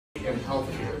in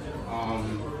healthcare.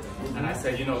 And I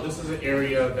said, you know, this is an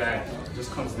area that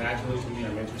just comes naturally to me.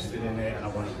 I'm interested in it and I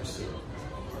want to pursue it.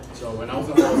 So when I was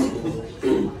in law school,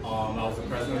 I was the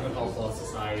president of the Health Law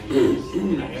Society.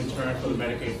 I interned for the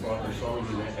Medicaid Fraud Control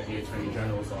Unit at the Attorney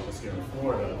General's office here in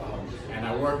Florida. And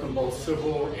I worked on both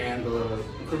civil and the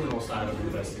criminal side of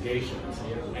investigations.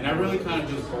 And that really kind of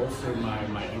just bolstered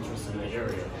my interest in the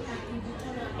area.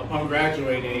 Upon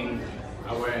graduating,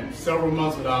 I went several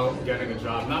months without getting a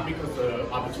job, not because the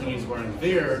opportunities weren't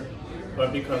there,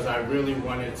 but because I really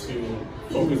wanted to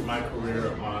focus my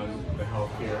career on the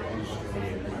healthcare industry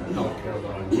and healthcare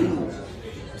law in general.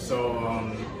 So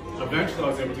eventually I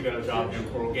was able to get a job in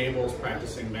Coral Gables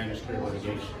practicing managed care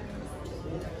litigation.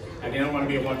 I didn't want to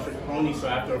be a one-trick pony, so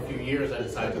after a few years I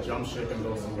decided to jump ship and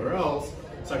go somewhere else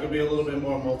so I could be a little bit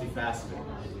more multifaceted.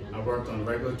 I worked on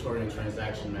regulatory and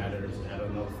transaction matters at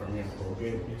another firm in Coral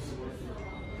Gables.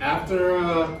 After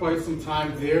quite some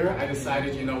time there, I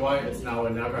decided, you know what, it's now or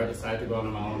never. I decided to go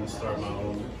on my own and start my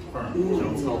own firm,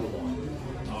 Jones Health Law.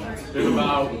 It's been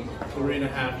about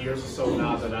 3.5 years or so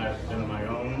now that I've been on my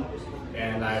own,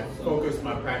 and I focused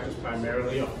my practice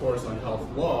primarily, of course, on health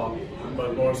law,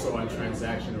 but more so on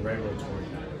transaction and regulatory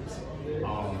matters.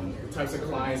 The types of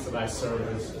clients that I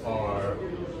service are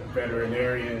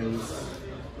veterinarians,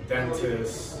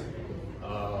 dentists,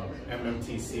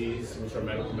 MMTCs, which are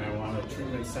medical marijuana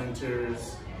treatment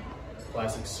centers,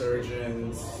 plastic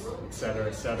surgeons, et cetera,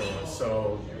 et cetera.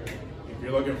 So if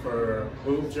you're looking for a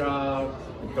boob job,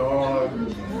 dog,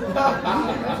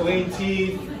 clean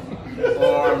teeth,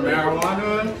 or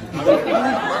marijuana,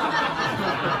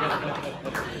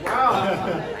 wow.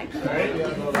 Right?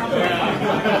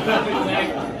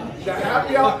 The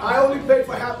happy hour, I only pay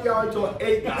for happy hour until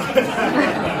 8.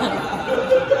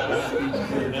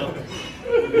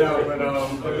 Yeah, but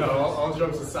no, all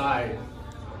jokes aside,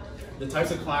 the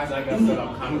types of clients I guess that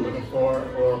I'm kind of looking for,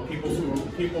 or people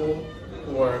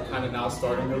who are kind of now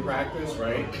starting their practice,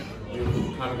 right?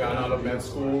 You've kind of gotten out of med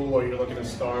school, or you're looking to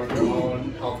start your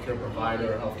own healthcare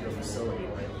provider or healthcare facility,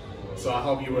 right? So I'll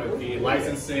help you with the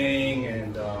licensing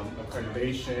and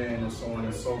accreditation and so on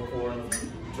and so forth,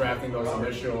 drafting those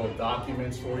initial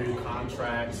documents for you,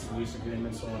 contracts, lease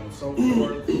agreements, so on and so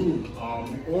forth.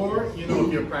 Or, you know,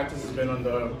 if your practice has been on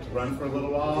the run for a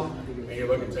little while and you're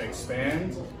looking to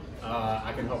expand,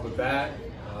 I can help with that.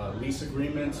 Lease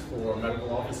agreements for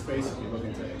medical office space if you're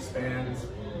looking to expand.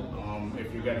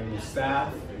 If you're getting new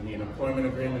staff, you need employment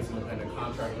agreements, independent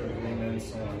contractor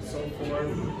agreements, so on and so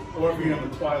forth. Or if you're in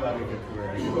the twilight of your career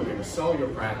and you're looking to sell your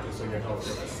practice or your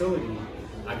healthcare facility,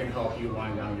 I can help you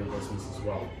wind down your business as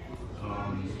well.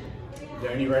 If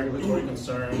there are any regulatory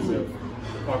concerns, if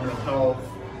the Department of Health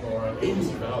or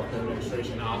Agency for Healthcare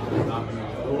Administration knocking on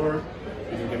the door,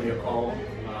 you can give me a call.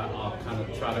 I'll kind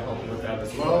of try to help you with that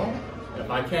as well. If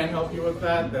I can't help you with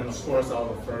that, then of course I'll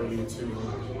refer you to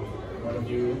one of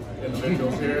you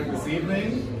individuals here this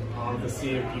evening to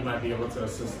see if you might be able to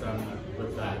assist them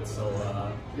with that. So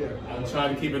I'll try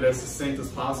to keep it as succinct as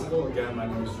possible. Again, my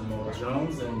name is Jamaal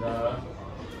Jones, and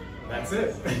that's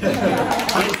it.